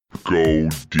Go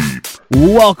Deep.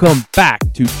 Welcome back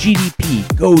to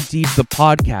GDP Go Deep, the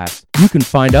podcast. You can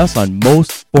find us on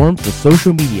most forms of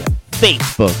social media: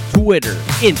 Facebook, Twitter,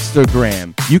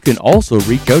 Instagram. You can also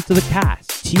reach out to the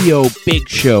cast: T.O. Big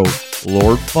Show,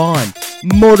 Lord Fawn,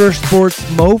 Motorsports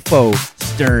Mofo,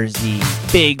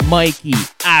 Sturzy, Big Mikey,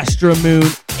 Astra Moon,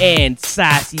 and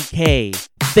Sassy K.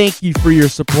 Thank you for your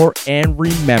support, and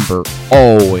remember,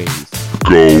 always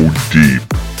Go Deep.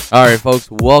 All right, folks,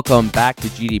 welcome back to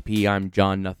GDP. I'm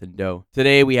John Nothing Doe.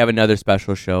 Today we have another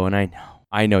special show, and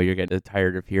I know you're getting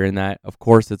tired of hearing that. Of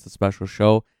course, it's a special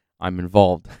show. I'm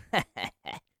involved.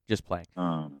 Just playing.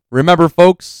 Remember,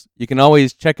 folks, you can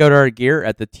always check out our gear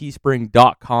at the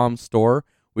teespring.com store.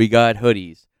 We got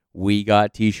hoodies. We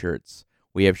got t-shirts.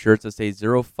 We have shirts that say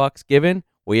 0 fucks given.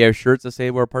 We have shirts that say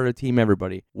we're part of Team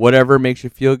Everybody. Whatever makes you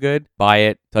feel good, buy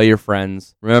it. Tell your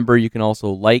friends. Remember, you can also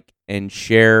like and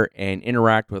share and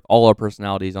interact with all our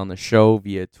personalities on the show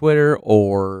via Twitter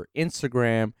or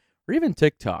Instagram or even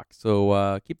TikTok.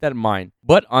 So keep that in mind.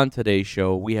 But on today's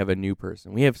show, we have a new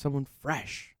person. We have someone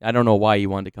fresh. I don't know why he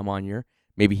wanted to come on here.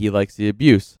 Maybe he likes the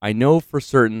abuse. I know for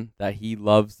certain that he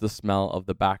loves the smell of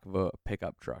the back of a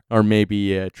pickup truck, or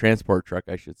maybe a transport truck,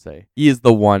 I should say. He is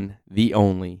the one, the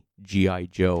only G.I.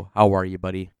 Joe. How are you,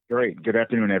 buddy? Great. Good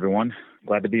afternoon, everyone.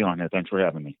 Glad to be on here. Thanks for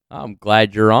having me. I'm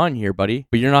glad you're on here, buddy.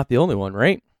 But you're not the only one,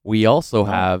 right? We also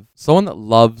have someone that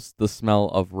loves the smell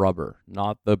of rubber,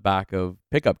 not the back of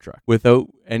pickup truck. Without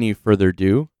any further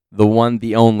ado, the one,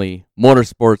 the only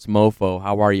Motorsports Mofo.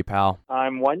 How are you, pal?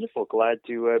 I'm wonderful. Glad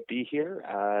to be here.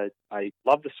 I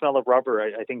love the smell of rubber.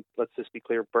 I think, let's just be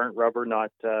clear, burnt rubber,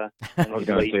 not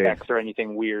latex or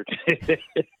anything weird.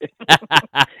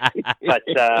 But,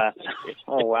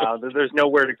 oh, wow, there's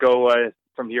nowhere to go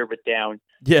from here but down.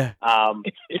 Yeah.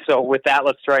 So with that,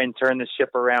 let's try and turn the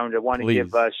ship around. I want to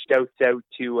give shouts out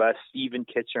to Steven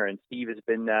Kitchener. And Steve has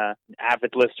been an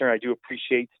avid listener. I do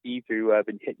appreciate Steve, who have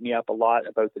been hitting me up a lot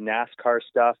about the NASCAR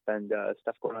stuff and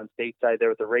stuff going on stateside there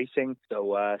with the racing.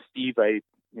 So Steve,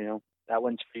 that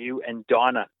one's for you. And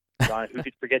Donna, who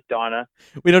could forget Donna?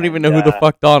 We don't even know who the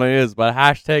fuck Donna is, but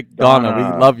hashtag Donna, we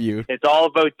love you. It's all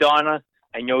about Donna.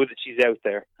 I know that she's out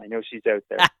there.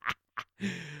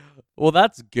 Well,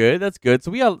 that's good. That's good. So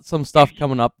we got some stuff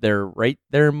coming up there, right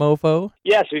there, Mofo?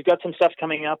 Yes, we've got some stuff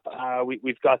coming up.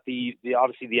 We've got the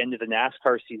obviously the end of the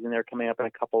NASCAR season there coming up in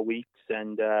a couple of weeks,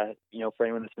 and for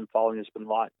anyone that's been following, there's been a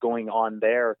lot going on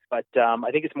there. But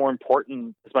I think it's more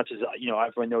important, as much as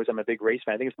everyone knows I'm a big race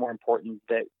fan. I think it's more important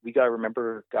that we got to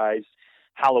remember, guys.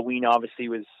 Halloween obviously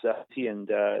was and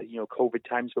COVID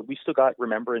times, but we still got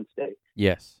Remembrance Day.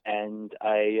 Yes. And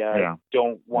I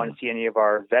don't want to see any of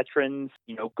our veterans,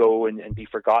 go and be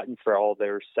forgotten for all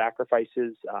their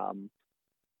sacrifices.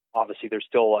 Obviously, there's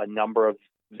still a number of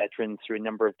veterans through a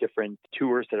number of different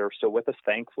tours that are still with us,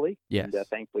 thankfully. Yes. And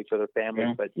thankfully for their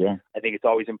families. But I think it's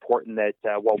always important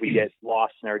that while we get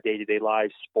lost in our day-to-day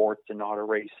lives, sports and auto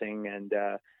racing and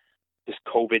just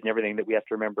COVID and everything, that we have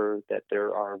to remember that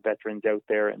there are veterans out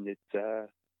there, and it's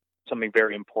something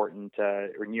very important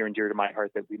or near and dear to my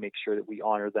heart that we make sure that we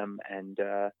honor them and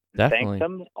thank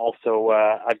them. Also,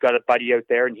 I've got a buddy out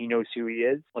there, and he knows who he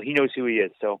is. Well, he knows who he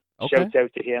is, so shouts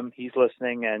out to him. He's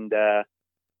listening, and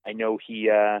I know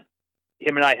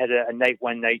him and I had a night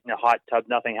one night in a hot tub.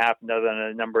 Nothing happened other than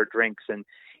a number of drinks, and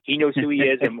he knows who he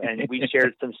is, and we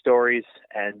shared some stories.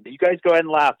 And you guys go ahead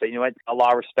and laugh. But you know what? A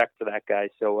lot of respect for that guy.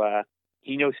 So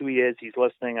he knows who he is. He's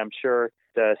listening, I'm sure.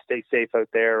 Stay safe out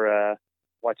there.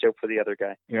 Watch out for the other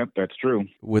guy. Yep, that's true.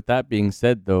 With that being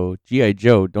said, though, G.I.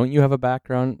 Joe, don't you have a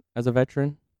background as a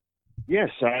veteran? Yes,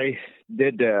 I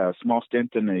did a small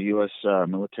stint in the U.S.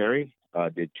 military.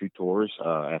 Did 2 tours,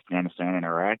 Afghanistan and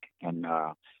Iraq, and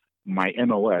my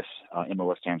MOS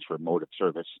stands for Mode of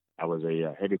Service. I was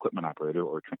a heavy equipment operator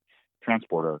or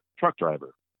transporter truck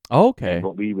driver. Okay. And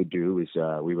what we would do is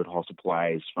we would haul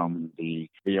supplies from the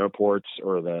airports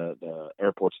or the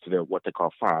airports to what they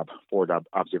call FOB, forward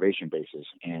observation bases.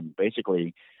 And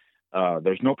basically,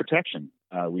 there's no protection.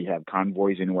 We have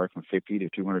convoys anywhere from 50 to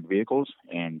 200 vehicles,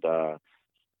 and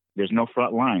there's no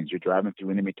front lines. You're driving through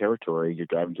enemy territory. You're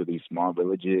driving through these small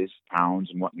villages, towns,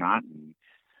 and whatnot.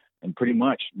 And pretty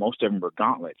much most of them were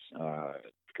gauntlets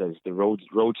because the road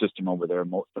system over there,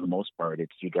 for the most part,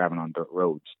 it's you driving on dirt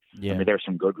roads. Yeah. I mean, there's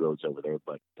some good roads over there,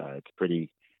 but it's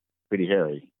pretty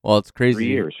hairy. Well, it's crazy. 3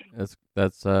 years.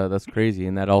 That's crazy,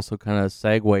 and that also kind of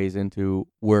segues into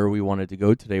where we wanted to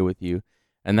go today with you.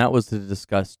 and that was to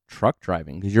discuss truck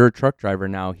driving, because you're a truck driver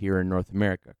now here in North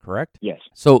America, correct? Yes.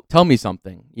 So tell me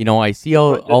something. I see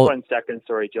Just 1 second,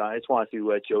 sorry, John. I just want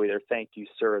to, Joey, there. Thank you,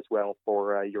 sir, as well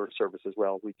for your service as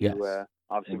well. We do, Yes.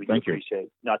 obviously, we do Thank you. appreciate.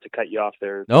 Not to cut you off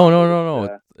there. No.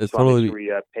 It's just wanna totally. make sure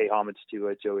we pay homage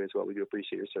to Joey as well. We do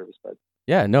appreciate your service, bud.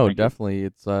 Yeah, no, Thank you. definitely.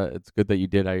 It's good that you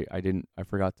did. I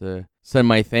forgot to send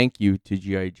my thank you to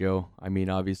G.I. Joe. I mean,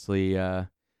 obviously,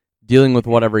 dealing with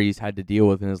whatever he's had to deal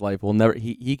with in his life,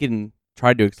 he can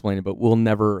try to explain it, but we'll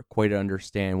never quite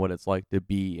understand what it's like to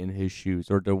be in his shoes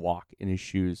or to walk in his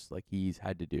shoes like he's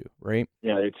had to do, right?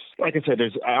 Yeah, it's like I said.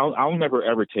 I'll never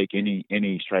ever take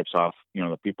any stripes off.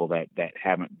 The people that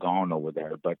haven't gone over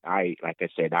there. But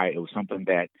it was something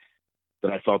that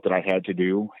I felt that I had to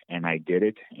do, and I did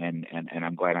it, and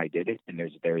I'm glad I did it. And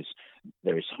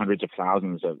there's hundreds of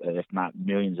thousands of, if not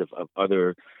millions of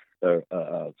other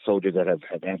soldiers that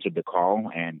have answered the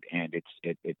call, and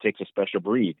it takes a special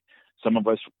breed. Some of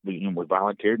us were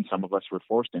volunteered, and some of us were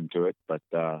forced into it. But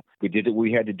we did what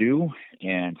we had to do,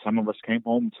 and some of us came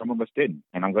home, and some of us didn't.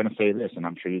 And I'm going to say this, and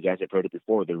I'm sure you guys have heard it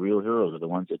before: the real heroes are the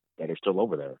ones that are still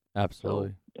over there.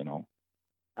 Absolutely. So,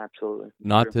 Absolutely.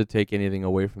 Not True. to take anything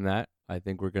away from that, I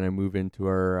think we're going to move into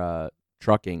our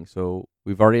trucking. So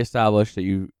we've already established that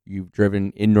you've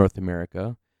driven in North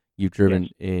America. You've driven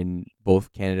in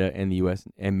both Canada and the U.S.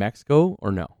 and Mexico,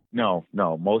 or no? No.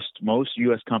 Most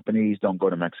U.S. companies don't go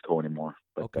to Mexico anymore.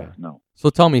 But, Okay. No. So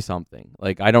tell me something.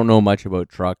 Like, I don't know much about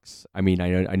trucks. I mean,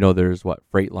 I know there's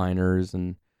Freightliners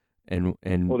and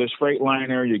Well, there's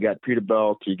Freightliner. You got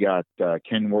Peterbilt. You got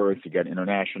Kenworth. You got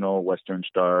International, Western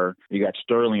Star. You got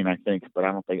Sterling, I think, but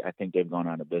I think they've gone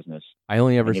out of business. I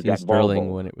only ever And you seen got Sterling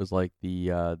Volvo. when it was like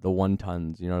the 1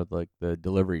 tons, like the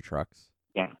delivery trucks.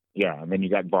 Yeah. And then you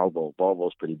got Volvo.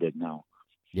 Volvo's pretty big now.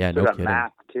 Yeah, We no got kidding.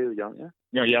 Mac too, don't you?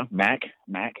 Yeah. Mac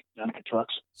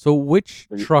trucks. So which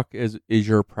Are you- truck is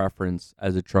your preference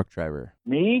as a truck driver?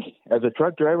 Me, as a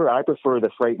truck driver, I prefer the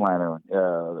Freightliner,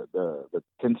 the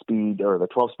 10-speed or the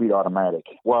 12-speed automatic.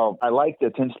 Well, I like the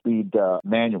 10-speed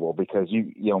manual because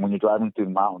when you're driving through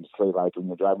the mountains, say like when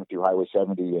you're driving through Highway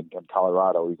 70 in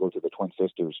Colorado, you go to the Twin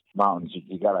Sisters Mountains.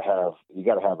 You gotta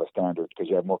have a standard because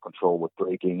you have more control with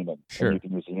braking and you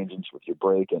can use the engines with your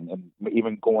brake, and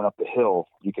even going up the hill,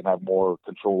 you can have more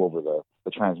control over the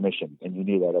transmission, and you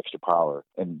need that extra power.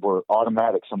 And where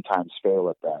automatics sometimes fail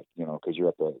at that, because you're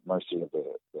at the mercy of the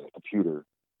computer.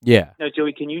 Yeah. Now,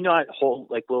 Joey, can you not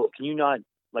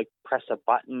press a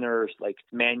button or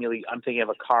manually? I'm thinking of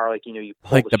a car, you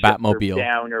pull Like the shifter Batmobile.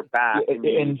 down or back.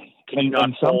 And can you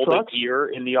not some hold trucks, the gear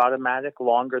in the automatic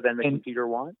longer than the computer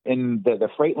wants? In the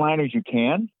Freightliners you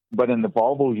can, but in the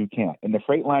Volvos you can't. In the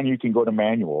Freightliner you can go to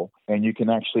manual and you can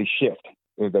actually shift.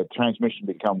 The transmission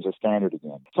becomes a standard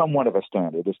again. Somewhat of a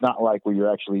standard. It's not like where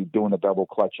you're actually doing the double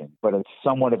clutching, but it's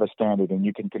somewhat of a standard, and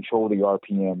you can control the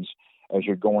RPMs as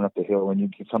you're going up the hill, and you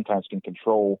sometimes can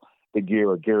control the gear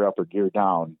or gear up or gear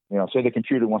down. Say the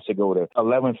computer wants to go to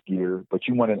 11th gear, but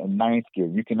you want it in 9th gear.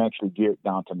 You can actually gear it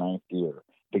down to 9th gear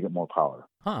to get more power.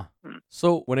 Huh.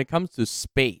 So when it comes to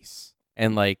space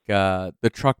and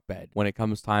the truck bed, when it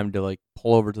comes time to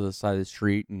pull over to the side of the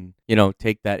street and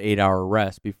take that 8-hour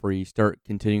rest before you start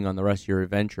continuing on the rest of your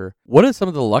adventure, what are some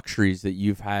of the luxuries that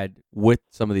you've had with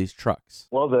some of these trucks?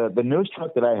 Well, the newest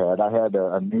truck that I had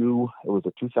a new, it was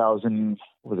a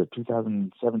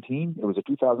 2017? It was a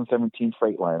 2017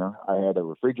 Freightliner. I had a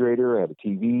refrigerator, I had a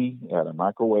TV, I had a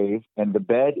microwave, and the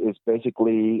bed is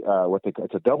basically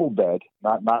it's a double bed,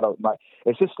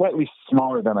 it's just slightly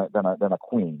smaller than a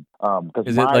queen.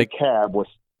 Because my cab was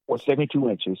 72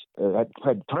 inches. It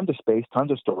had tons of space, tons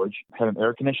of storage, had an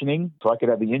air conditioning so I could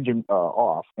have the engine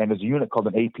off. And there's a unit called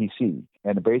an APC.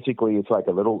 And basically it's like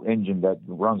a little engine that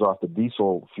runs off the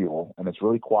diesel fuel, and it's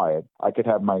really quiet. I could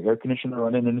have my air conditioner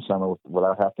running in the summer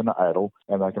without having to idle.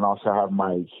 And I can also have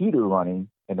my heater running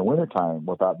in the wintertime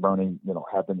without burning,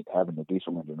 having the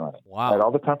diesel engine running. Wow. I had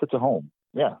all the comforts of home.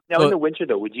 Yeah. Now in the winter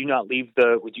though, would you not leave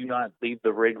the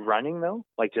rig running though?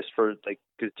 Because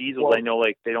diesels, I know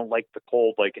they don't like the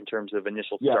cold in terms of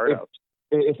initial startups.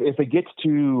 If it gets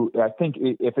to, I think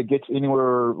if it gets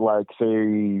anywhere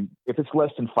say if it's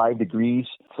less than 5 degrees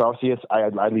Celsius, I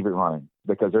leave it running.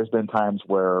 Because there's been times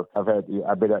where I've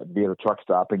been at a truck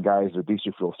stop and guys, their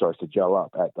diesel fuel starts to gel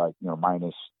up at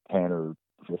minus 10 or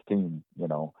 15,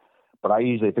 But I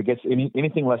usually, if it gets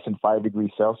anything less than 5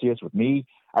 degrees Celsius with me,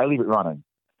 I leave it running.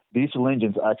 Diesel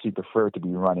engines actually prefer to be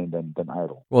running than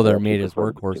idle. Well, they're made as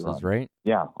workhorses, right?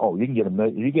 Yeah. Oh, you can get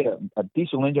a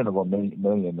diesel engine of a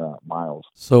million miles.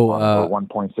 So, or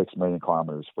 1.6 million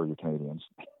kilometers for your Canadians.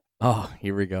 Oh,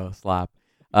 here we go. Slap.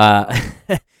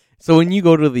 So when you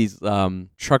go to these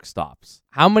truck stops,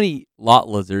 how many lot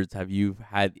lizards have you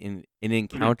had an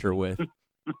encounter with?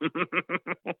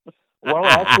 Well,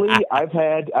 actually, I've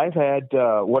had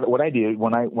what I did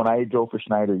when I drove for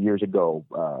Schneider years ago,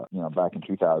 back in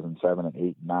 2007 and 8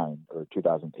 and 9 or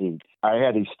 2008. I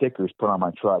had these stickers put on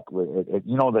my truck with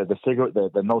the cigarette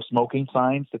the no smoking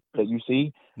signs that you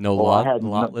see. No Well, lot, I had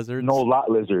lot lizards. no lot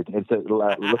lizard. It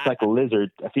looks like a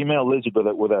lizard, a female lizard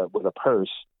with a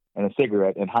purse and a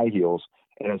cigarette and high heels,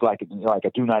 and it's like a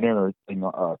do not enter thing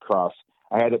cross.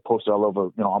 I had it posted all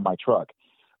over on my truck.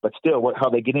 But still, how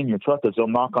they get in your truck is they'll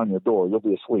knock on your door. You'll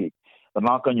be asleep. They'll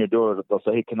knock on your door. They'll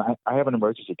say, "Hey, I have an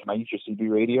emergency. Can I use your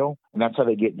CB radio?" And that's how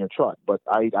they get in your truck. But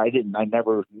I didn't. I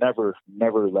never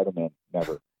let them in.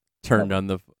 Never. Turned on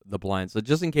the blinds. So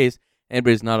just in case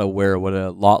anybody's not aware what a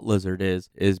lot lizard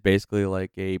is basically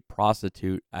like a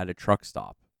prostitute at a truck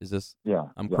stop. Is this? Yeah.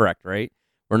 I'm correct, right?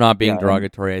 We're not being Yeah,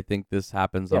 derogatory. I think this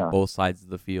happens on Yeah. both sides of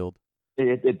the field.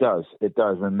 It does,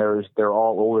 and they're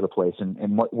all over the place.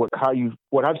 And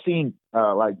what I've seen,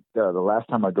 the last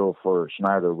time I drove for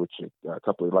Schneider, which a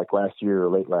couple of, like last year or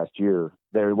late last year,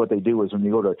 what they do is when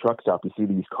you go to a truck stop, you see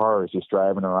these cars just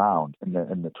driving around in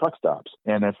the truck stops.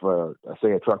 And if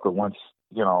say a trucker wants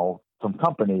some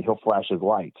company, he'll flash his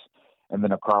lights, and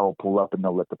then a car will pull up and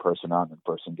they'll let the person out, and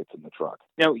the person gets in the truck.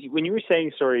 Now, when you were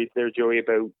saying, sorry there, Joey,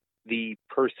 about the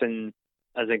person,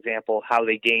 as an example, how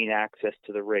they gain access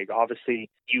to the rig. Obviously,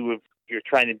 you're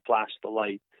trying to flash the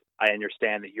lights. I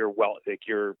understand that you're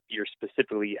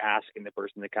specifically asking the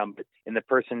person to come, but in the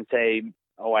person say,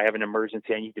 "Oh, I have an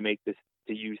emergency. I need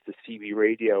to use the CB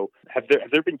radio." Have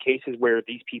there been cases where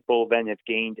these people then have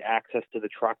gained access to the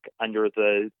truck under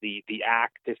the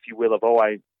act, if you will, of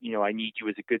I need you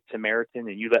as a good Samaritan,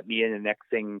 and you let me in, and next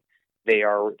thing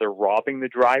they're robbing the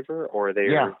driver, or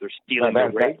they're stealing the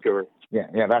rig, or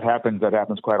yeah, that happens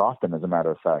quite often, as a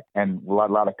matter of fact. And a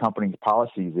lot of companies'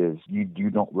 policies is you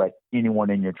don't let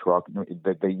anyone in your truck.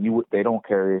 They don't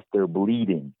care if they're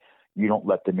bleeding. You don't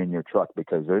let them in your truck,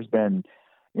 because there's been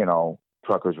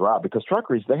truckers robbed, because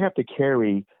truckers, they have to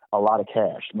carry a lot of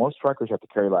cash. Most truckers have to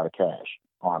carry a lot of cash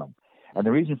on them, and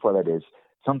the reason for that is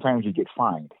sometimes you get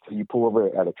fined. So you pull over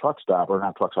at a truck stop, or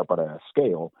not truck stop, but at a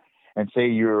scale, and say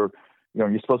you're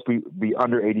supposed to be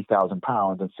under 80,000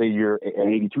 pounds, and say you're at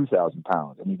 82,000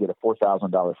 pounds, and you get a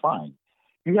 $4,000 fine.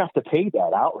 You have to pay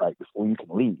that outright before you can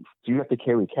leave. So you have to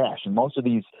carry cash. And most of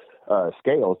these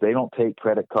scales, they don't take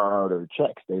credit card or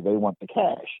checks. They want the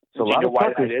cash. So do you know why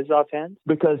that is offhand?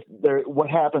 Because what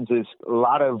happens is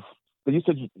they used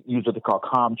to use what they call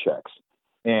com checks.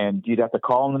 And you'd have to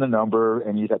call in the number,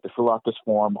 and you'd have to fill out this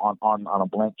form on a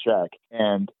blank check.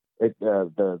 And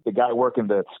the guy working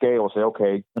the scale will say,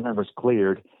 "Okay, the number's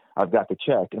cleared. I've got the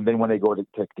check." And then when they go to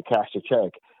cash the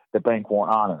check, the bank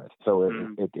won't honor it. So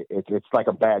it's like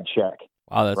a bad check.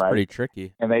 Wow, that's right? pretty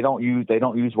tricky. And they don't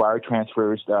use wire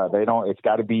transfers.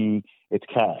 It's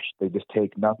cash. They just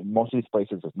take nothing. Most of these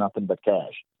places is nothing but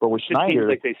cash. But with Schneider,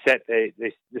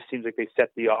 this seems like they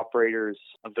set the operators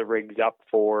of the rigs up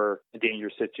for a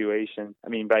dangerous situation. I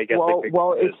mean, but I guess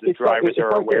the drivers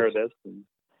are aware of this.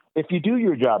 If you do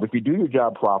your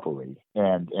job properly,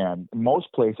 and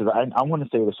most places, I want to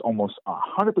say this, almost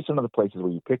 100% of the places where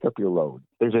you pick up your load,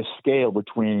 there's a scale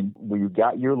between where you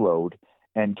got your load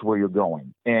and to where you're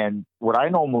going. And what I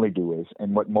normally do is,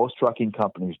 and what most trucking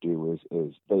companies do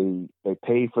is they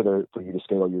pay for you to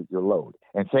scale your load.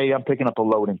 And say I'm picking up a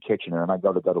load in Kitchener, and I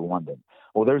go to London.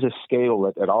 Well, there's a scale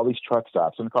at all these truck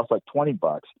stops, and it costs like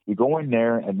 $20. You go in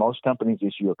there, and most companies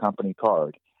issue a company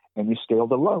card, and you scale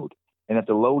the load. And if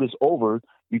the load is over,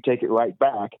 you take it right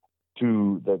back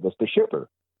to the shipper.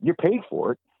 You're paid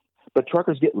for it, but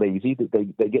truckers get lazy.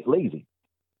 They get lazy,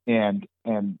 and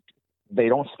they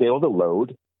don't scale the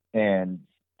load, and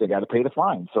they got to pay the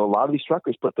fine. So a lot of these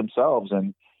truckers put themselves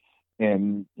in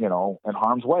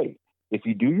harm's way. If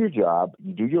you do your job,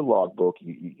 you do your logbook,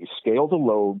 you scale the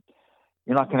load,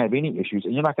 you're not going to have any issues,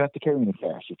 and you're not going to have to carry any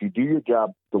cash. If you do your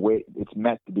job the way it's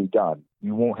meant to be done,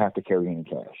 you won't have to carry any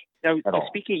cash. Now,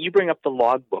 speaking, you bring up the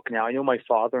logbook. Now, I know my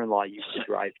father-in-law used to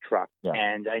drive truck,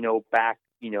 and I know back,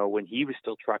 when he was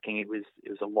still trucking, it was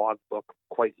a logbook,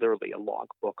 quite literally a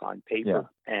logbook on paper.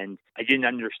 Yeah. And I didn't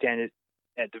understand it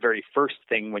at the very first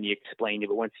thing when he explained it,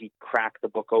 but once he cracked the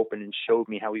book open and showed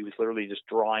me how he was literally just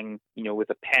drawing, with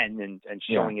a pen and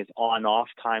showing his on-off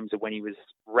times of when he was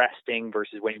resting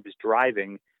versus when he was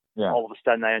driving, all of a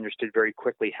sudden I understood very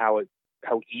quickly how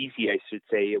easy, I should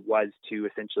say, it was to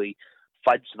essentially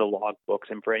fudge the logbooks.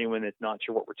 And for anyone that's not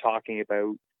sure what we're talking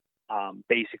about,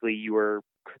 basically you were,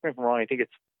 correct me if I'm wrong, I think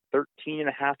it's 13 and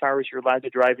a half hours you're allowed to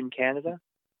drive in Canada?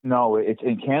 No, it's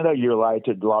in Canada you're allowed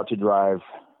to drive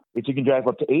It's you can drive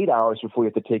up to 8 hours before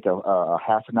you have to take a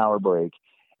half an hour break,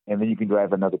 and then you can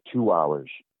drive another 2 hours.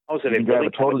 Oh, so You they can drive really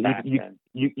a total. cut it back then.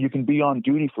 You can be on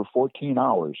duty for 14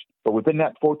 hours, but within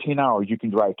that 14 hours, you can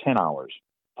drive 10 hours.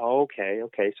 Oh, okay.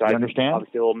 So You I'm understand?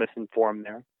 obviously a little misinformed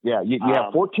there. Yeah, you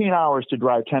have 14 hours to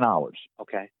drive 10 hours.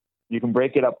 Okay. You can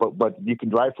break it up, but you can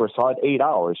drive for a solid 8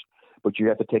 hours, but you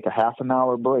have to take a half an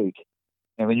hour break,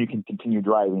 and then you can continue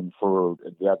driving for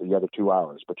the other 2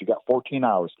 hours. But you got 14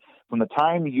 hours from the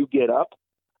time you get up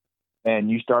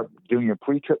and you start doing your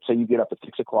pre-trip. Say you get up at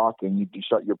 6 o'clock and you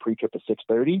start your pre-trip at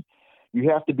 6:30. You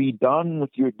have to be done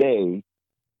with your day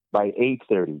by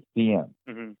 8:30 p.m.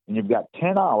 Mm-hmm. And you've got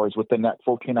 10 hours within that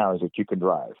 14 hours that you can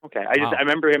drive. Okay. I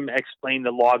remember him explaining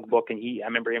the logbook, and I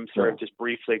remember him sort of just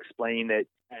briefly explaining that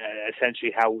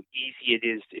essentially how easy it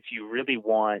is if you really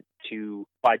want to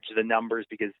fudge the numbers,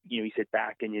 because he said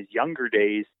back in his younger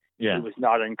days, it was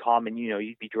not uncommon.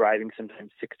 You'd be driving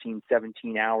sometimes 16,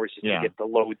 17 hours just to get the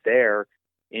load there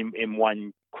in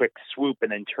one quick swoop,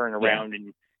 and then turn around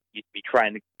and you'd be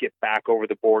trying to get back over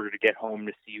the border to get home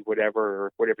to see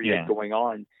whatever you had going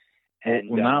on. And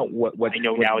now what I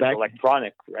know now it's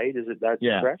electronic, right? Is it that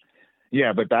correct?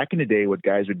 Yeah, but back in the day, what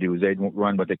guys would do is they'd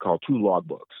run what they call two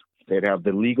logbooks. They'd have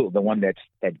the one that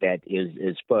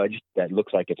is fudged, that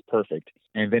looks like it's perfect,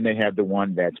 and then they have the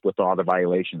one that's with all the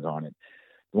violations on it.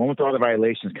 The one with all the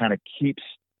violations kind of keeps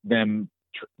them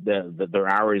their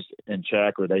hours in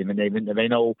check, or they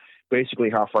know basically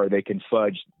how far they can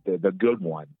fudge the good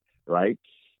one, right?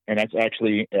 And that's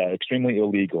actually extremely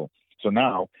illegal. So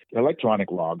now,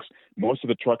 electronic logs, most of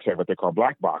the trucks have what they call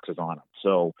black boxes on them.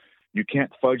 So you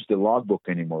can't fudge the logbook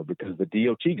anymore, because the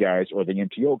DOT guys or the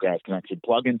MTO guys can actually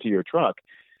plug into your truck,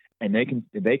 and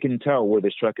they can tell where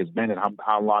this truck has been and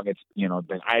how long it's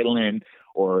been idling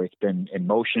or it's been in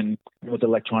motion. With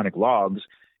electronic logs,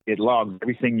 it logs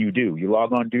everything you do. You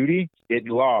log on duty, it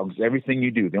logs everything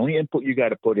you do. The only input you got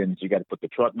to put in is you got to put the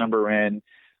truck number in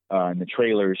and the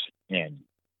trailers in.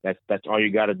 That's all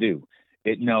you got to do.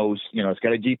 It knows, it's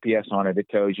got a GPS on it. It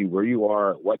tells you where you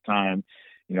are at what time.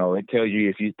 It tells you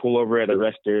if you pull over at a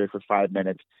rest area for 5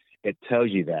 minutes. It tells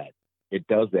you that. It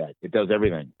does that. It does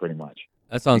everything pretty much.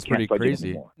 That sounds pretty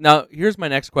crazy. Now, here's my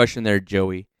next question there,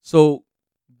 Joey. So,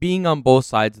 being on both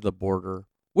sides of the border,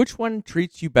 which one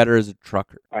treats you better as a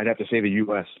trucker? I'd have to say the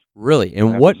U.S. Really?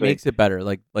 And what makes it better?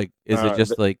 Like, is it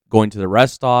just like going to the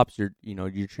rest stops? You're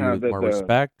treated with more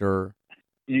respect, or?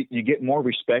 You get more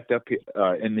respect up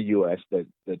in the U.S. The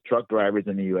truck drivers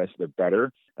in the U.S., they're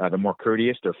better. They're more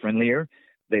courteous. They're friendlier.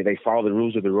 They follow the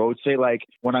rules of the road. Say, like,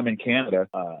 when I'm in Canada,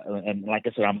 and like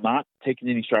I said, I'm not taking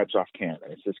any stripes off Canada.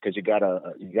 It's just because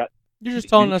You're just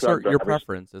telling us your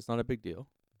preference. It's not a big deal.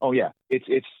 Oh yeah,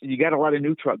 it's you got a lot of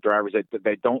new truck drivers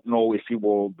that don't know, if you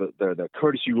will, the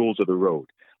courtesy rules of the road.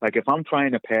 Like if I'm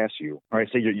trying to pass you, all right,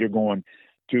 say you're going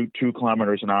 2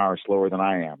 kilometers an hour slower than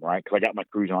I am, right? Because I got my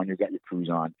cruise on, you got your cruise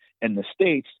on. In the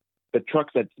States, the truck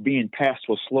that's being passed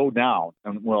will slow down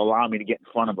and will allow me to get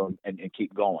in front of them and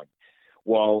keep going.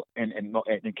 Well, in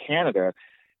Canada,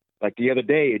 like the other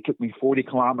day, it took me 40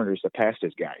 kilometers to pass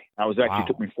this guy. It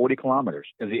took me 40 kilometers.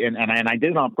 And I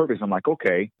did it on purpose. I'm like,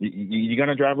 okay, you're going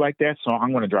to drive like that? So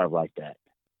I'm going to drive like that.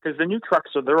 Because the new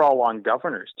trucks, they're all on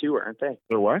governors too, aren't they?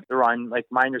 They're what? They're on, like,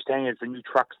 my understanding is the new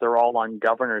trucks, they're all on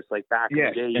governors. Like back in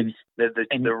the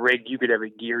day, the rig, you could have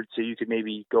it geared so you could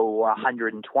maybe go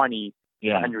 120,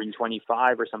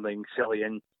 125 or something silly.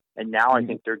 And now I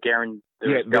think they're guaranteed.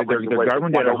 They're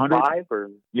governed at 105 or?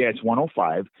 Yeah, it's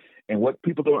 105. And what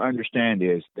people don't understand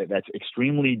is that's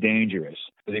extremely dangerous.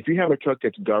 Because if you have a truck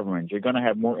that's governed, you're going to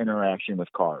have more interaction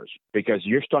with cars because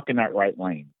you're stuck in that right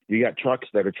lane. You got trucks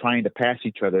that are trying to pass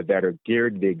each other that are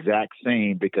geared the exact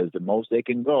same, because the most they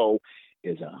can go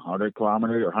is 100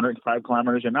 kilometers or 105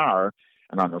 kilometers an hour.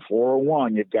 And on the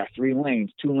 401, you've got 3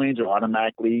 lanes. 2 lanes are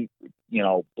automatically,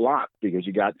 blocked because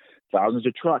you got thousands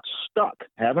of trucks stuck.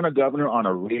 Having a governor on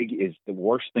a rig is the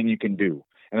worst thing you can do.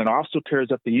 And it also tears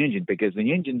up the engine, because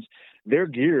the engines, they're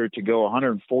geared to go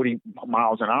 140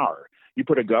 miles an hour. You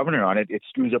put a governor on it, it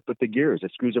screws up with the gears.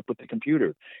 It screws up with the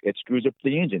computer. It screws up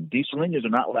the engine. Diesel engines are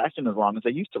not lasting as long as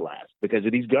they used to last because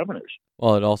of these governors.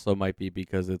 Well, it also might be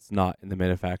because it's not in the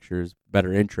manufacturer's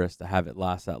better interest to have it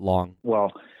last that long.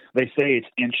 Well, they say it's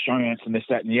insurance and this,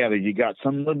 that, and the other. You got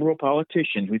some liberal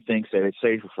politician who thinks that it's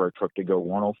safer for a truck to go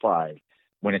 105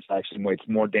 when it's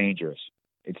more dangerous.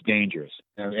 It's dangerous.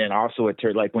 And also,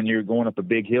 like when you're going up a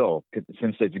big hill,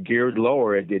 since it's geared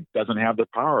lower, it doesn't have the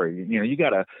power. You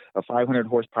got a 500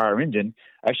 horsepower engine.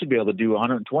 I should be able to do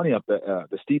 120 up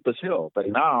the steepest hill. But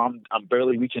now I'm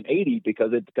barely reaching 80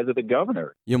 because of the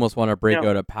governor. You almost want to break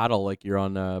out a paddle like you're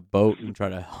on a boat and try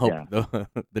to help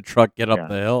the truck get up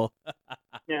the hill.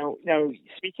 Now,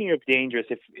 speaking of dangerous,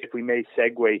 if we may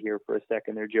segue here for a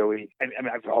second there, Joey, I mean,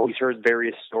 I've always heard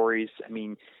various stories. I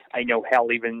mean, I know,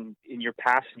 hell, even in your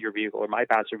passenger vehicle or my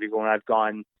passenger vehicle, when I've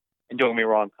gone, and don't get me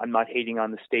wrong, I'm not hating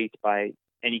on the state by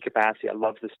any capacity. I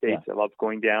love the States. Yeah. I love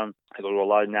going down. I go to a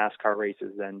lot of NASCAR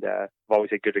races, and I've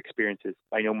always had good experiences.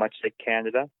 I know, much like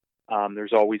Canada,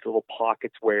 there's always little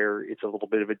pockets where it's a little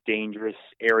bit of a dangerous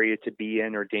area to be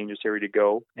in or dangerous area to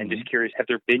go. And just curious, have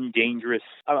there been dangerous,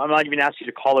 I'm not even asking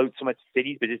you to call out so much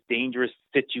cities, but just dangerous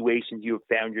situations you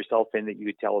have found yourself in that you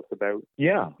could tell us about?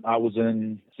 Yeah, I was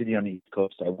in a city on the East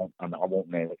Coast. I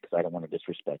won't name it because I don't want to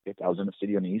disrespect it. I was in a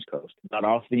city on the East Coast, got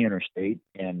off the interstate,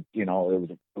 and, it was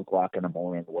 2 o'clock in the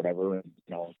morning or whatever. And,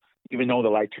 even though the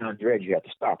light turns red, you have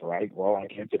to stop, right? Well, I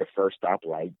came to the first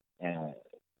stoplight, and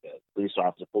the police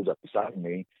officer pulls up beside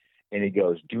me, and he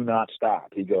goes, "Do not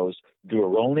stop." He goes, "Do a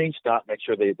rolling stop, make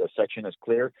sure the section is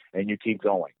clear, and you keep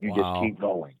going. You just keep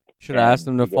going." Should have asked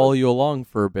him to follow you along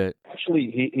for a bit. Actually,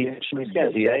 he actually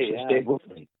stayed with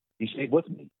me. He stayed with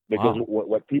me because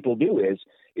what people do is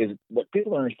what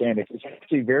people understand is it's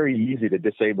actually very easy to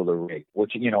disable the rig.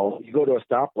 Which, you go to a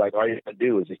stoplight, all you have to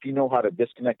do is, if you know how to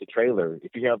disconnect the trailer,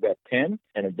 if you have that pin,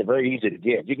 and it's very easy to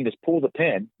get, you can just pull the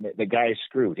pin. The guy is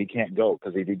screwed. He can't go,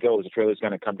 because if he goes, the trailer's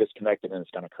going to come disconnected and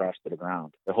it's going to crash to the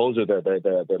ground. The hose,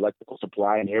 the electrical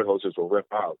supply and air hoses will rip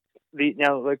out.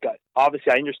 Now, look,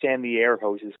 obviously, I understand the air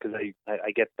hoses because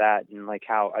I get that, and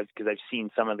because I've seen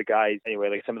some of the guys anyway,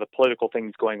 like some of the political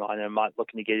things going on, and I'm not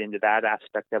looking to get into that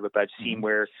aspect of it, but I've seen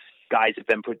where guys have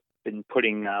been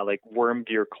putting like worm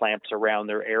gear clamps around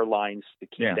their airlines to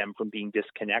keep them from being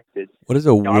disconnected. What is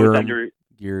a worm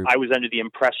gear? I was under the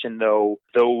impression, though,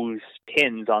 those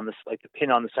pins on the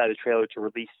pin on the side of the trailer to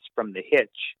release from the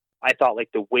hitch, I thought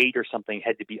like the weight or something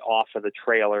had to be off of the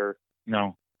trailer.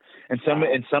 No. In some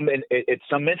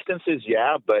instances,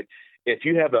 yeah, but if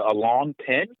you have a long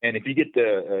pin, and if you get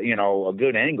a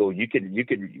good angle, you could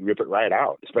rip it right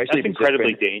out. Especially that's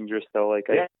incredibly dangerous, though. I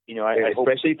hope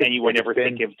anyone ever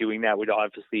thinking of doing that would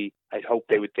obviously. I'd hope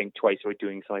they would think twice about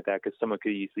doing something like that, because someone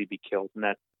could easily be killed, and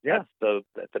that's the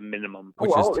minimum.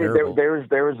 Which is terrible.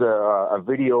 There's a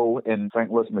video in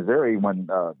St. Louis, Missouri, when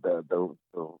like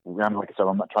I said,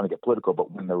 I'm not trying to get political,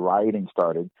 but when the rioting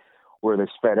started, where this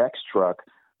FedEx truck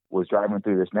was driving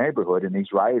through this neighborhood, and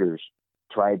these rioters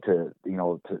tried to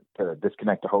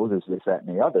disconnect the hoses, this, that,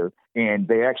 and the other, and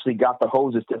they actually got the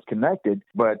hoses disconnected.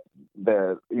 But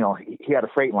he had a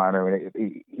Freightliner,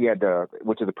 and he had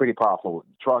which is a pretty powerful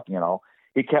truck.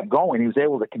 He kept going. He was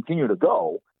able to continue to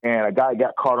go, and a guy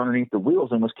got caught underneath the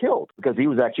wheels and was killed because he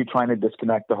was actually trying to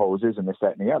disconnect the hoses and this,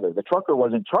 that, and the other. The trucker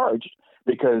wasn't charged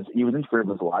because he was in fear of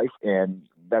his life, and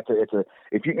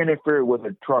if you interfere with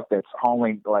a truck that's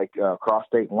hauling cross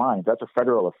state lines, that's a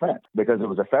federal offense, because it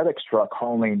was a FedEx truck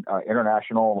hauling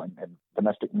international and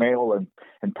domestic mail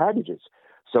and packages.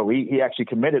 So he actually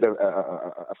committed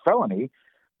a felony,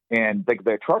 and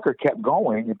the trucker kept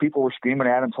going, and people were screaming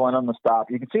at him, telling him to stop.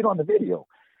 You can see it on the video,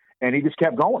 and he just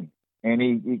kept going. And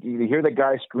you hear the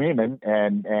guy screaming,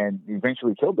 and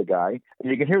eventually killed the guy.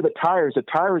 And you can hear the tires. The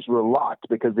tires were locked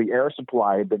because the air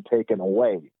supply had been taken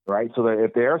away, right? So that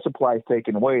if the air supply is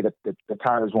taken away, the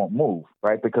tires won't move,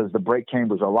 right? Because the brake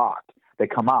chambers are locked. They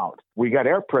come out. We got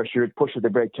air pressure. It pushes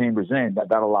the brake chambers in.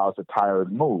 That allows the tire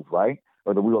to move, right?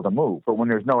 Or the wheel to move. But when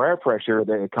there's no air pressure,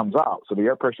 it comes out. So the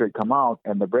air pressure would come out,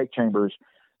 and the brake chambers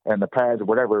and the pads or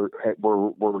whatever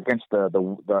were against the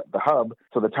hub,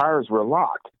 so the tires were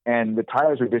locked, and the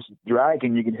tires were just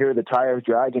dragging. You can hear the tires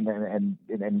dragging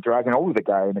and dragging over the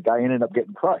guy, and the guy ended up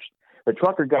getting crushed. The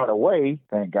trucker got away,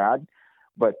 thank God,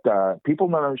 but people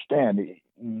don't understand.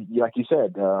 Like you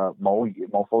said,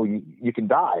 Mofo, you can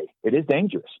die. It is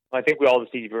dangerous. I think we all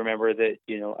just need to remember that,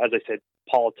 as I said,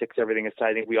 politics, everything aside,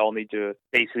 I think we all need to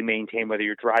basically maintain, whether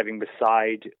you're driving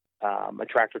beside a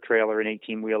tractor trailer, an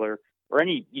 18-wheeler, or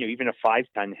any, even a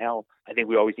 5-ton, hell, I think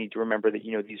we always need to remember that,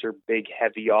 these are big,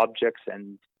 heavy objects,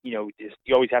 and, you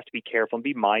always have to be careful and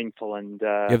be mindful and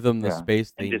give them the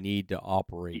space they need to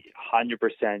operate. 100%.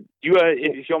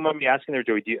 If you don't mind me asking there,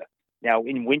 Joey, now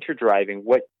in winter driving,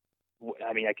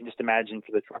 I can just imagine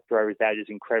for the truck drivers that is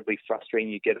incredibly frustrating.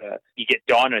 You get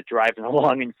Donna driving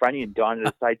along in front of you, and Donna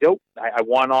decides, I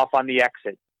want off on the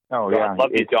exit. Oh, yeah. I love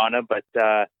you, Donna, but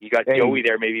you got Joey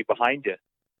there maybe behind you.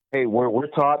 Hey, we're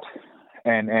taught.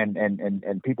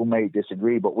 And people may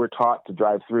disagree, but we're taught to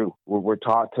drive through. We're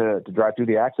taught to drive through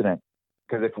the accident.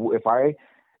 Because if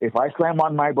I slam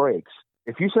on my brakes,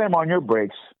 if you slam on your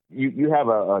brakes, you have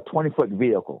a 20-foot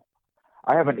vehicle.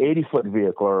 I have an 80-foot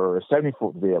vehicle or a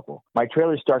 70-foot vehicle. My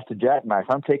trailer starts to jackknife.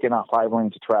 I'm taking out 5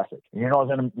 lanes of traffic. You know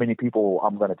how many people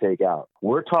I'm going to take out.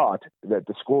 We're taught that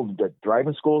the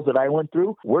driving schools that I went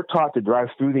through, we're taught to drive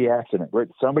through the accident.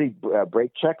 Somebody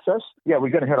brake checks us. Yeah, we're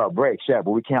going to hit our brakes. Yeah,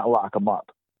 but we can't lock them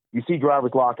up. You see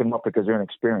drivers locking them up because they're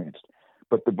inexperienced.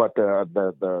 But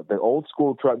the old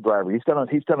school truck driver, he's gonna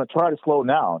try to slow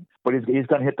down, but he's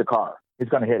gonna hit the car. He's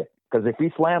gonna hit it. Because if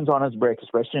he slams on his brakes,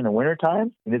 especially in the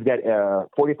wintertime, and he's got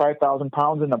 45,000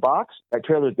 pounds in the box, that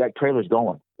trailer's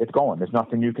going. It's going. There's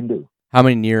nothing you can do. How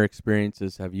many near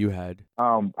experiences have you had?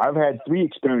 I've had 3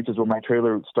 experiences where my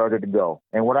trailer started to go.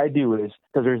 And what I do is,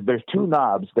 because there's 2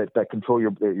 knobs that control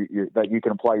your that you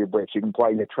can apply your brakes. You can apply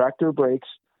your tractor brakes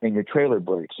and your trailer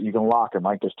brakes. You can lock them,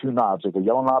 right? There's 2 knobs. There's a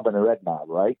yellow knob and a red knob,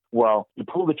 right? Well, you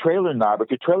pull the trailer knob. If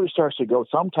your trailer starts to go,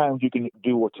 sometimes you can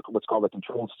do what's called a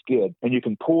controlled skid, and you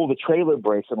can pull the trailer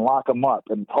brakes and lock them up,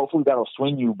 and hopefully that'll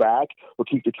swing you back or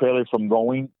keep the trailer from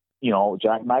going,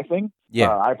 jackknifing.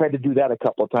 Yeah. I've had to do that a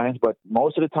couple of times, but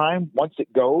most of the time, once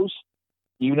it goes,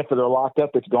 even if they're locked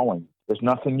up, it's going. There's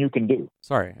nothing you can do.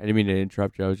 Sorry, I didn't mean to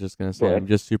interrupt you. I was just going to say, Go I'm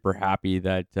just super happy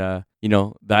that,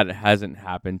 that hasn't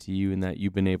happened to you and that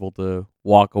you've been able to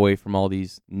walk away from all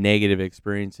these negative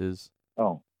experiences.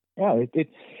 Oh, yeah.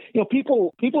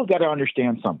 People got to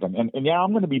understand something. And yeah,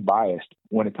 I'm going to be biased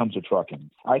when it comes to trucking.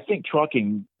 I think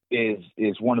trucking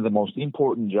is one of the most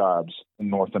important jobs in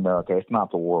North America, if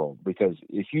not the world, because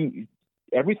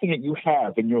everything that you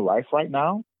have in your life right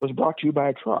now was brought to you by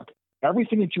a truck.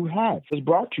 Everything that you have is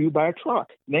brought to you by a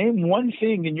truck. Name one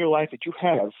thing in your life that you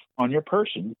have on your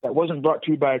person that wasn't brought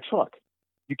to you by a truck.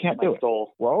 You can't do it.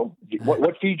 Soul. Well,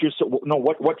 what feeds your soul? No,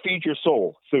 what feeds your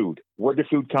soul? Food. Where did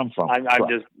food come from? I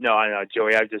know,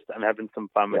 Joey. I'm having some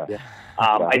fun with you.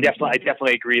 I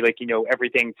definitely agree. Like,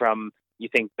 everything from, you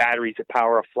think batteries that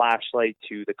power a flashlight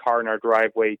to the car in our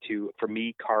driveway to, for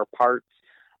me, car parts.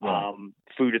 Yeah.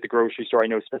 Food at the grocery store. I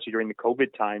know, especially during the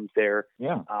COVID times there,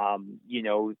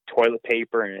 toilet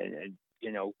paper and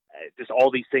just all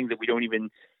these things that we don't even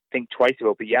think twice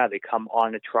about. But yeah, they come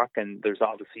on a truck, and there's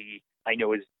obviously, I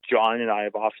know, as John and I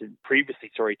have often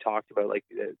previously talked about, like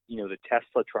the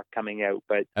Tesla truck coming out,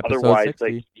 but Episode otherwise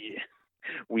 60.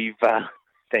 We've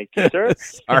thank you, sir.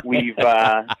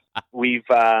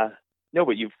 No,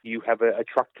 but you have a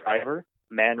truck driver,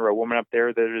 man or a woman up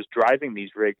there that is driving these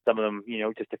rigs. Some of them,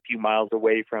 just a few miles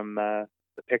away from the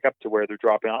pickup to where they're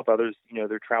dropping off. Others,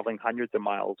 they're traveling hundreds of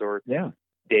miles or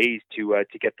days to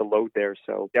get the load there.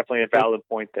 So definitely a valid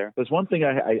point there. There's one thing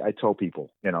I tell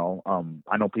people, I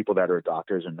know people that are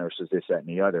doctors and nurses, this, that, and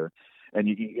the other. And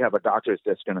you have a doctor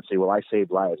that's going to say, well, I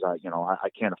save lives. I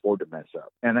can't afford to mess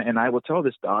up. And I will tell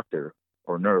this doctor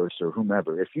or nurse or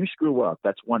whomever, if you screw up,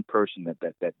 that's one person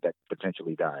that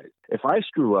potentially dies. If I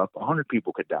screw up, 100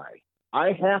 people could die.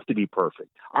 I have to be perfect.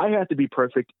 I have to be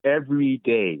perfect every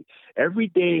day. Every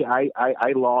day I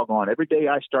log on. Every day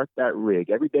I start that rig.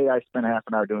 Every day I spend half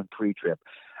an hour doing pre-trip.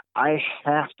 I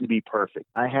have to be perfect.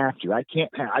 I have to. I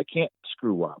can't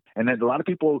screw up. And then a lot of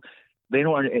people, they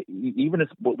don't, even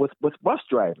with bus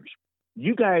drivers.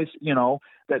 You guys,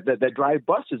 that drive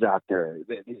buses out there,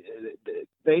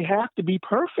 they have to be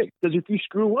perfect, because if you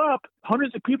screw up,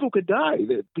 hundreds of people could die.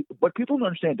 What people don't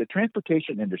understand, the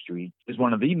transportation industry is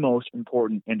one of the most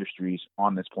important industries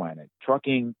on this planet.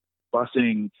 Trucking,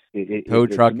 busing, tow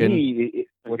trucking.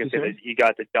 You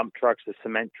got the dump trucks, the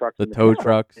cement trucks, the tow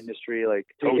trucks industry, like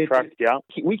tow trucks. Yeah,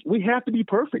 we have to be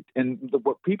perfect, and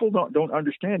what people don't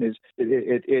understand is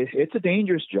it's a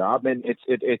dangerous job, and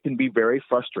it can be very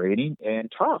frustrating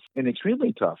and tough, and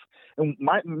extremely tough. And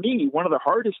one of the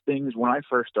hardest things when I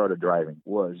first started driving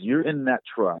was, you're in that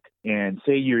truck, and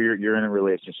say you're in a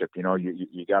relationship,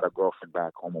 you got a girlfriend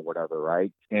back home or whatever,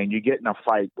 right? And you get in a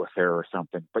fight with her or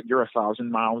something, but you're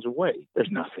 1,000 miles away.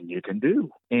 There's nothing you can do,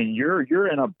 and you're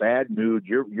in a bad mood.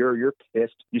 You're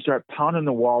pissed. You start pounding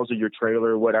the walls of your trailer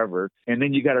or whatever, and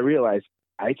then you got to realize,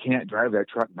 I can't drive that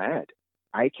truck mad.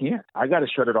 I can't. I got to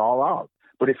shut it all out.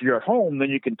 But if you're at home, then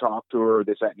you can talk to her,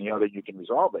 this, that, and the other. You can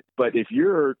resolve it. But if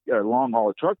you're a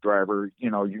long-haul truck driver,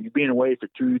 you're being away for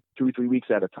 2-3 weeks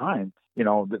at a time.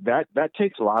 That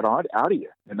takes a lot out of you.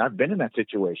 And I've been in that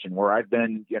situation where I've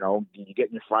been, you get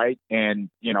in your fight, and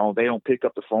they don't pick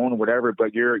up the phone or whatever.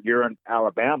 But you're in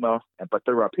Alabama, but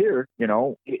they're up here.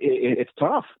 It's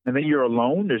tough. And then you're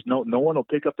alone. There's no one will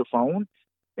pick up the phone,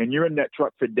 and you're in that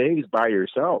truck for days by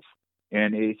yourself.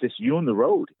 And it's just you on the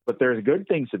road. But there's good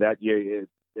things to that.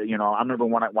 I remember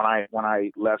when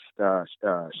I left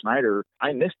Schneider,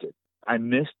 I missed it. I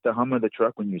missed the hum of the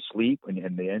truck when you sleep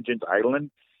and the engine's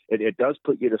idling. it does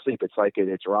put you to sleep. It's like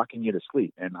it's rocking you to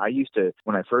sleep. And I used to,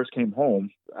 when I first came home,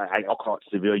 I'll call it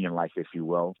civilian life, if you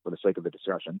will, for the sake of the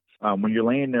discussion. When you're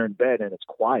laying there in bed and it's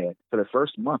quiet, for the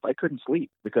first month, I couldn't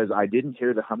sleep because I didn't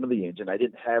hear the hum of the engine. I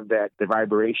didn't have the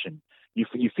vibration.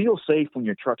 You feel safe when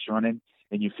your truck's running,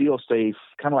 and you feel safe,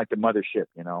 kind of like the mothership,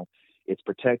 you know. It's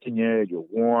protecting you. You're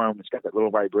warm. It's got that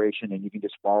little vibration, and you can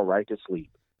just fall right to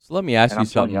sleep. So let me ask you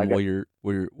something you,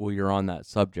 while you're on that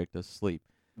subject of sleep.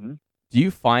 Mm-hmm. Do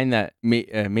you find that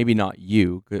maybe not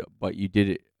you, but you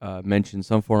did mention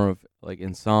some form of like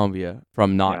insomnia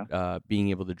from not being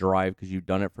able to drive because you've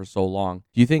done it for so long?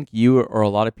 Do you think you or a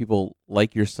lot of people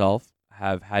like yourself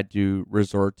have had to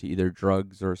resort to either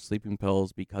drugs or sleeping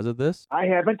pills because of this? I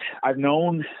haven't. I've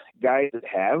known guys that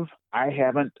have. I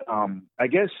haven't. I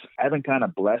guess I've been kind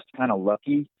of blessed, kind of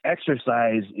lucky.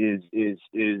 Exercise is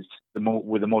the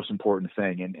most important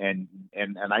thing,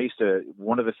 and I used to.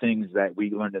 One of the things that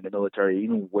we learned in the military,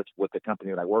 even with the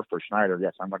company that I work for, Schneider.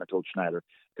 Yes, I'm going to tell Schneider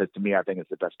because to me, I think it's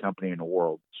the best company in the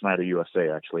world. Schneider USA,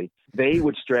 actually. They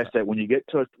would stress that when you get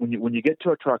to when you get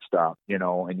to a truck stop, you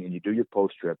know, and you do your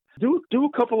post trip, do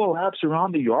a couple of laps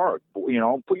around the yard. You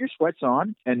know, put your sweats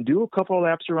on and do a couple of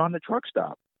laps around the truck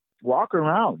stop. Walk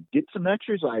around, get some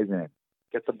exercise in.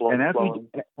 Get the blood flowing.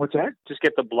 What's that? Just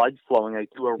get the blood flowing.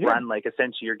 Like do a run. Like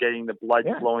essentially, you're getting the blood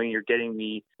flowing. You're getting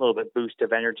the little bit boost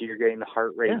of energy. You're getting the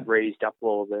heart rate raised up a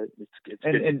little bit. It's good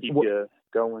to keep you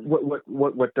going.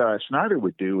 What Schneider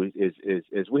would do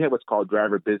is we have what's called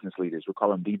driver business leaders. We call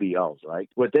them DBLs, right?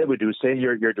 What they would do, say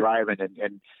you're driving,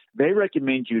 and they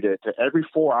recommend you to every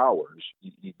 4 hours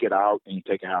you get out and you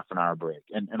take a half an hour break.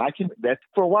 And I can that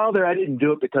for a while there I didn't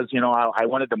do it because you know I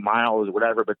wanted the miles or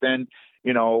whatever, but then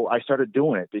you know I started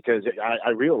doing it because I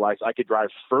realized I could drive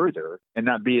further and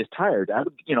not be as tired.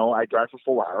 I'd drive for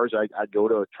 4 hours. I'd go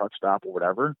to a truck stop or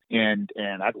whatever, and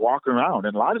I'd walk around.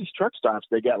 And a lot of these truck stops,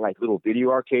 they got like little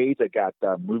video arcades. They got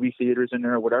movie theaters in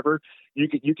there or whatever. You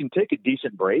can take a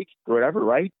decent break or whatever,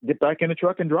 right? Get back in the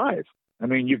truck and drive. I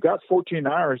mean, you've got 14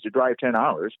 hours to drive 10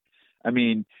 hours. I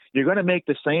mean, you're going to make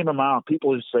the same amount.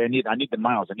 People just say, I need the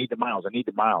miles. I need the miles. I need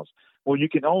the miles. Well, you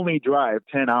can only drive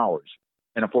 10 hours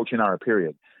in a 14-hour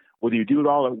period. Whether you do it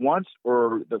all at once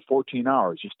or the 14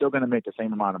 hours, you're still going to make the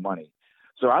same amount of money.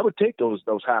 So I would take those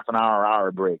half an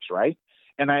hour breaks, right?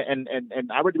 And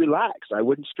I would relax. I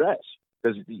wouldn't stress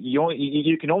because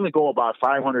you can only go about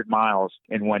 500 miles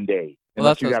in one day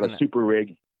unless you got a super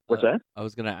rig. What's that? I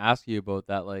was gonna ask you about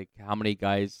that. Like, how many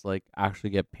guys like actually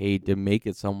get paid to make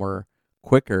it somewhere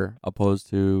quicker, opposed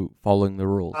to following the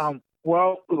rules?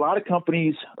 Well, a lot of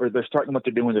companies, or they're starting what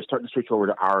they're doing. They're starting to switch over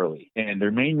to hourly, and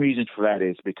their main reason for that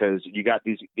is because you got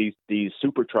these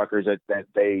super truckers that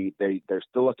they're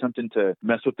still attempting to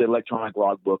mess with the electronic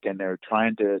logbook, and they're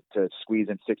trying to squeeze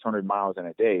in 600 miles in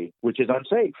a day, which is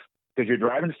unsafe. Because you're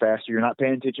driving faster, you're not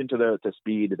paying attention to the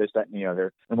speed, this, that, and the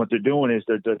other. And what they're doing is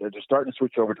they're starting to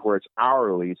switch over to where it's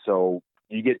hourly. So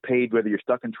you get paid whether you're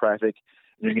stuck in traffic.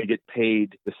 You're going to get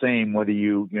paid the same whether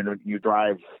you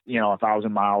drive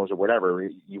 1,000 miles or whatever.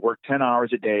 You work 10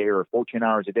 hours a day or 14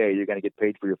 hours a day. You're going to get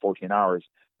paid for your 14 hours,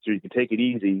 so you can take it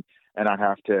easy and not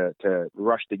have to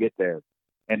rush to get there.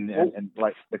 And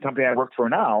like the company I work for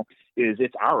now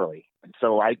it's hourly. And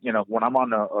so when I'm on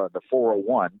the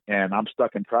 401 and I'm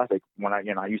stuck in traffic, when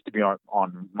I used to be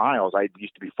on miles, I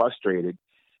used to be frustrated,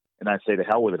 and I'd say to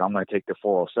hell with it. I'm going to take the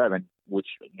 407, which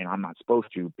I'm not supposed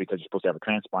to because you're supposed to have a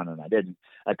transponder, and I didn't.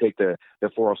 I take the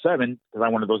 407 because I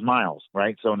wanted those miles,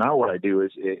 right? So now what I do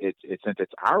is since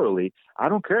it's hourly, I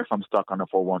don't care if I'm stuck on the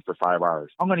 401 for 5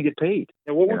 hours. I'm going to get paid.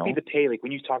 And what would be the pay? Like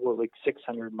when you talk about like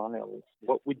 600 miles,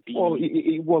 what would be?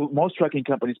 Well, most trucking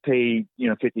companies pay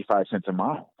 55 cents a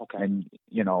mile, okay, and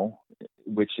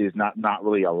which is not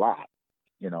really a lot,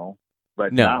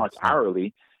 but no, now it's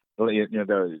hourly.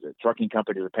 The trucking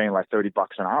companies are paying like $30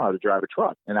 an hour to drive a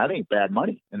truck, and that ain't bad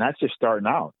money. And that's just starting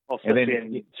out. Well,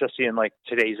 especially in like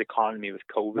today's economy with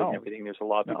COVID and everything, there's a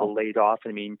lot of people laid off.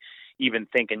 I mean, even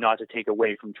thinking not to take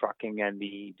away from trucking and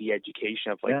the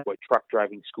education of like what truck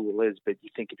driving school is, but you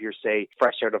think if you're say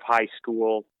fresh out of high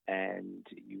school and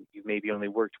you maybe only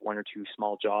worked one or two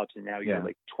small jobs, and now you're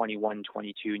like 21,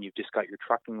 22, and you've just got your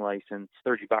trucking license,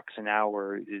 $30 an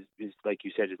hour is like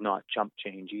you said, is not chump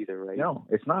change either, right? No,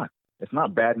 it's not. It's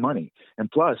not bad money.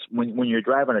 And plus, when you're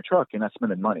driving a truck, you're not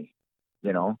spending money,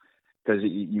 because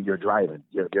you're driving.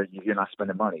 You're not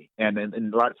spending money. And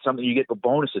a lot something you get the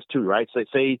bonuses too, right? So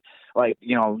say like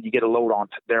you get a load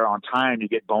on time, you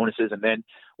get bonuses, and then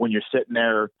when you're sitting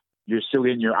there you're still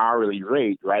getting your hourly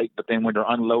rate, right? But then when they're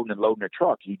unloading and loading their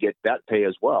truck, you get that pay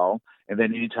as well. And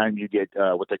then anytime you get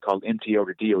what they call MTO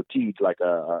or DOT, like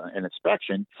an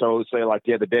inspection. So say like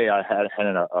the other day, I had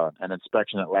an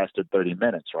inspection that lasted 30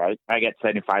 minutes, right? I get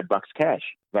 $75 cash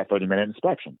for that 30-minute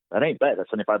inspection. That ain't bad.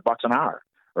 That's $75 an hour,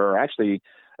 or actually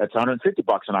that's $150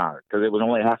 an hour because it was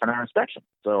only a half an hour inspection.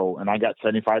 So, and I got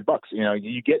 $75. You know,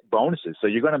 you get bonuses, so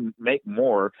you're going to make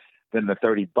more than the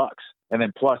 $30. And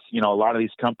then plus, you know, a lot of these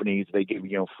companies, they give,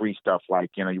 you know, free stuff like,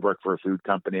 you know, you work for a food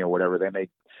company or whatever, they may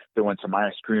throw in some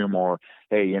ice cream or,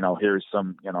 hey, you know, here's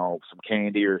some, you know, some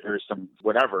candy or here's some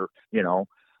whatever, you know.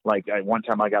 Like one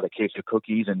time I got a case of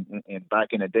cookies and back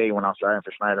in the day when I was driving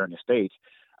for Schneider in the States,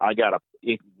 I got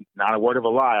not a word of a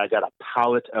lie, I got a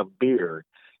pallet of beer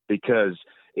because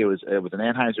it was an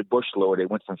Anheuser-Busch load. It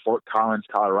went from Fort Collins,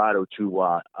 Colorado to,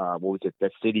 what was it,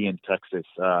 that city in Texas,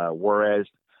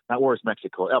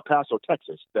 Mexico, El Paso,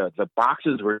 Texas. The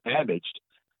boxes were damaged,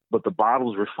 but the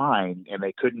bottles were fine, and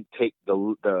they couldn't take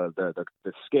the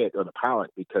skid or the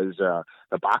pallet because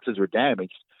the boxes were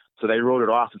damaged. So they wrote it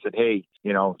off and said, hey,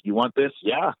 you know, you want this?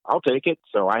 Yeah, I'll take it.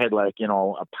 So I had like, you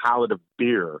know, a pallet of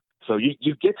beer. So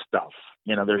you get stuff.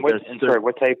 You know, sorry,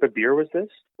 what type of beer was this?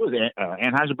 It was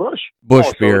Anheuser-Busch.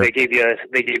 Busch beer. So they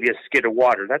gave you a skid of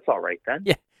water. That's all right then.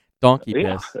 Yeah, donkey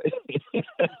piss.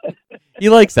 He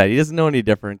likes that. He doesn't know any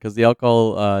different because the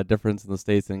alcohol difference in the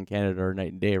States and Canada are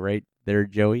night and day, right? There,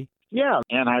 Joey? Yeah,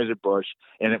 Anheuser-Busch,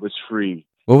 and it was free.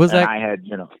 What was that? I had,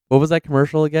 you know. What was that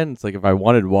commercial again? It's like, if I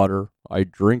wanted water,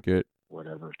 I'd drink it.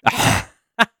 Whatever.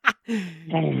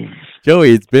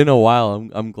 Joey, it's been a while.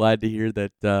 I'm glad to hear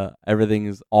that everything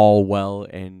is all well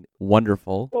and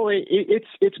wonderful. Well,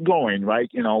 it's going, right.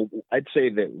 You know, I'd say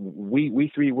that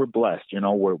we three were blessed. You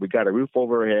know, we got a roof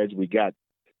over our heads, we got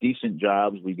decent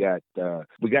jobs, we got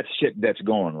shit that's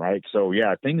going, right. So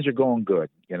yeah, things are going good.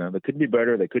 You know, they could be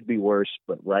better, they could be worse,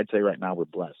 but I'd say right now we're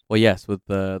blessed. Well, yes, with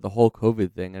the whole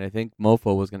COVID thing, and I think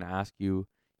Mofo was going to ask you,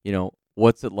 you know,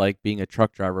 what's it like being a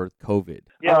truck driver with COVID?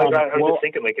 Yeah, I was just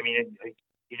thinking, like, I mean,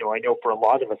 you know, I know for a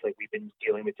lot of us, like, we've been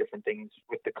dealing with different things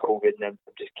with the COVID, and I'm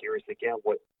just curious, like, yeah,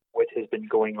 what has been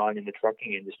going on in the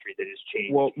trucking industry that has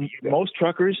changed? Well, most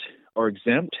truckers are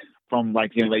exempt from,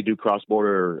 like, you know, they do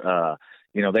cross-border,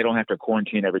 you know, they don't have to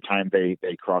quarantine every time they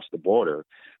cross the border.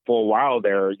 For a while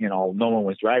there, you know, no one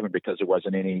was driving because there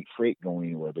wasn't any freight going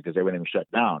anywhere because everything was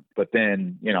shut down. But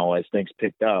then, you know, as things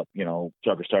picked up, you know,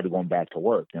 truckers started going back to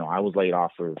work. You know, I was laid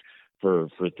off for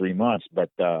 3 months, but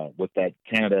with that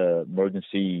Canada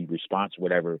emergency response,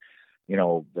 whatever, you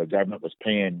know, the government was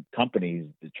paying companies,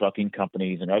 the trucking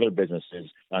companies and other businesses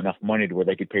enough money to where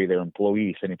they could pay their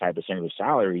employees 75% of their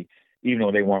salary, even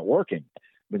though they weren't working.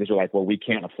 Because they're like, well, we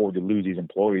can't afford to lose these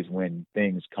employees when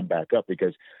things come back up.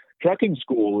 Because trucking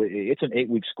school, it's an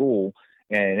 8-week school,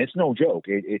 and it's no joke.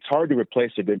 It's hard to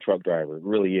replace a good truck driver. It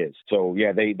really is. So,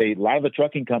 yeah, they a lot of the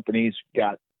trucking companies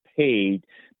got paid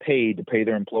to pay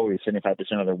their employees 75%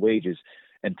 of their wages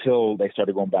until they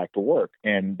started going back to work.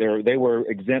 And they were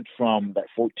exempt from that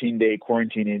 14-day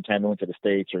quarantine anytime they went to the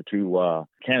States or to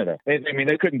Canada. I mean,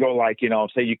 they couldn't go like, you know,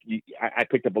 say I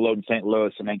picked up a load in St.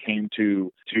 Louis and then came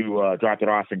to drop it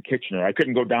off in Kitchener. I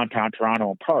couldn't go downtown Toronto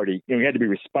and party. You know, you had to be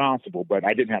responsible, but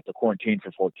I didn't have to quarantine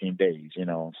for 14 days, you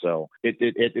know. So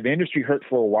the industry hurt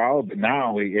for a while, but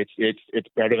now it's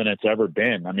better than it's ever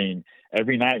been. I mean,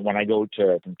 every night when I go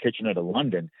from Kitchener to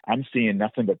London, I'm seeing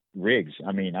nothing but rigs.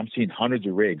 I mean, I'm seeing hundreds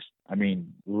of rigs. I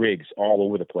mean, rigs all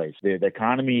over the place. The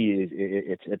economy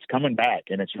it's coming back,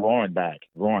 and it's roaring back.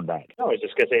 No, I was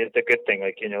just gonna say it's a good thing.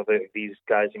 Like, you know, these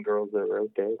guys and girls that are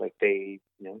out there, like, they,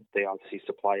 you know, they obviously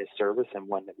supply a service and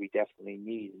one that we definitely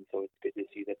need. And so it's good to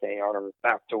see that they are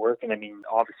back to work. And I mean,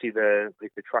 obviously the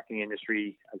trucking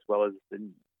industry as well as the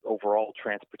overall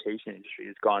transportation industry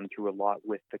has gone through a lot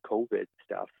with the COVID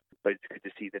stuff. But it's good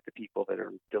to see that the people that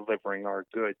are delivering our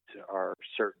goods are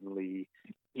certainly,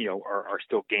 you know, are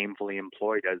still gainfully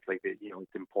employed, as, like, you know,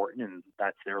 it's important and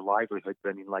that's their livelihood. But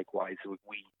I mean, likewise,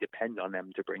 we depend on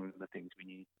them to bring them the things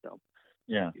we need. So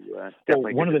yeah,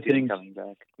 definitely one of the things coming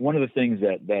back. One of the things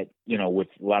that you know, with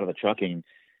a lot of the trucking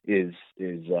is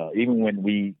even when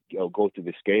we go through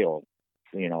the scale,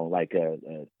 you know, like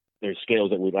there's scales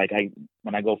that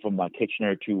when I go from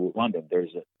Kitchener to London,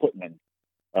 there's a Putman.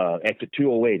 At the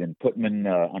 208 in Putman,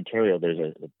 Ontario, there's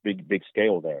a big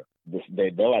scale there.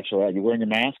 They'll actually, are you wearing a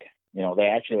mask? You know, they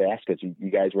actually ask us,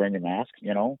 you guys wearing a mask?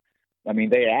 You know, I mean,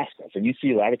 they ask us, and you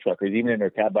see a lot of truckers, even in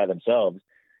their cab by themselves,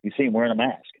 you see them wearing a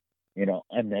mask. You know,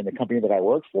 and the company that I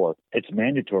work for, it's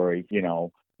mandatory. You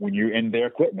know, when you're in their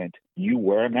equipment, you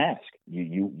wear a mask.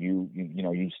 You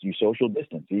social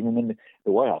distance. Even in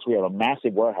the warehouse, we have a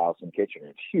massive warehouse in Kitchener.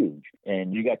 It's huge,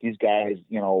 and you got these guys,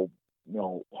 you know,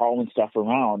 hauling stuff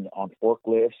around on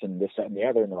forklifts and this, that, and the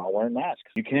other, and they're all wearing masks.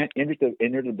 You can't enter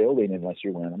the building unless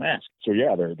you're wearing a mask. So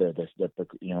yeah,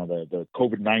 the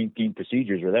COVID-19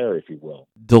 procedures are there, if you will.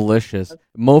 Delicious.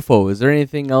 Mofo, is there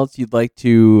anything else you'd like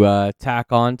to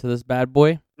tack on to this bad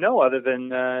boy? No, other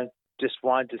than just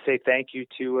wanted to say thank you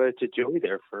to Joey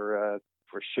there for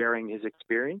sharing his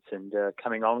experience and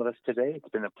coming on with us today. It's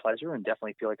been a pleasure, and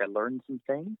definitely feel like I learned some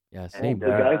things. Yeah, same.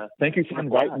 Guys, thank you for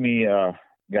inviting me,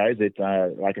 guys. It's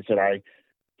like I said,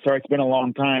 sorry it's been a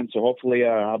long time, so hopefully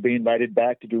I'll be invited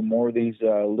back to do more of these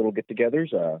little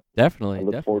get-togethers. Definitely. I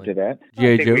look forward to that.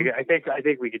 G.I. Joe? I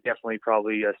think we could definitely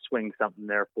probably swing something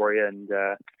there for you, and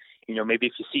maybe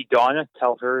if you see Donna,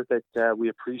 tell her that we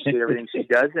appreciate everything she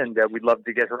does, and we'd love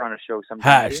to get her on a show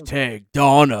sometime.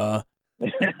 #Donna.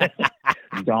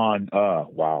 Dawn,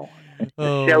 wow.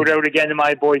 Shout out again to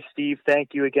my boy Steve. Thank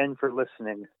you again for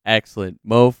listening. Excellent.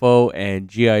 Mofo and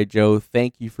G.I. Joe,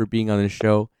 thank you for being on the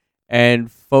show.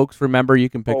 And folks, remember, you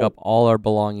can pick up all our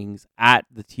belongings at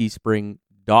the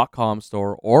teespring.com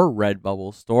store or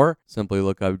Redbubble store. Simply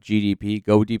look up GDP,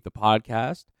 Go Deep the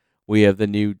Podcast. We have the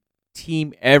new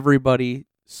Team Everybody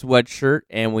sweatshirt,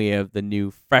 and we have the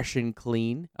new Fresh and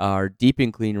Clean, or Deep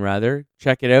and Clean rather.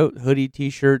 Check it out. Hoodie,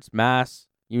 t-shirts, masks,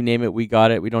 you name it, we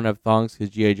got it. We don't have thongs because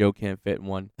G.I. Joe can't fit in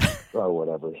one. Or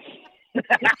whatever.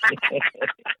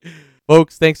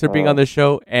 Folks, thanks for being on the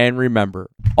show, and remember,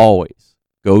 always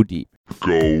go deep.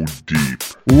 Go deep.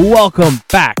 Welcome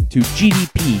back to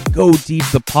GDP Go Deep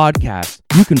the Podcast.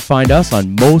 You can find us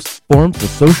on most forms of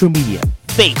social media: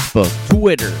 Facebook,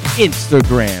 Twitter,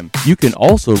 Instagram. You can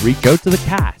also reach out to the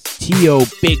cast: T.O.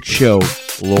 Big Show,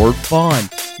 Lord Fawn,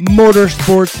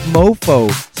 Motorsports Mofo,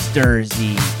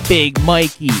 Sturzy, Big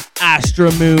Mikey, Astra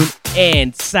Moon,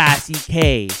 and Sassy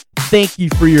K. Thank you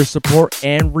for your support,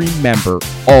 and remember,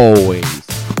 always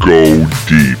Go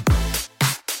deep.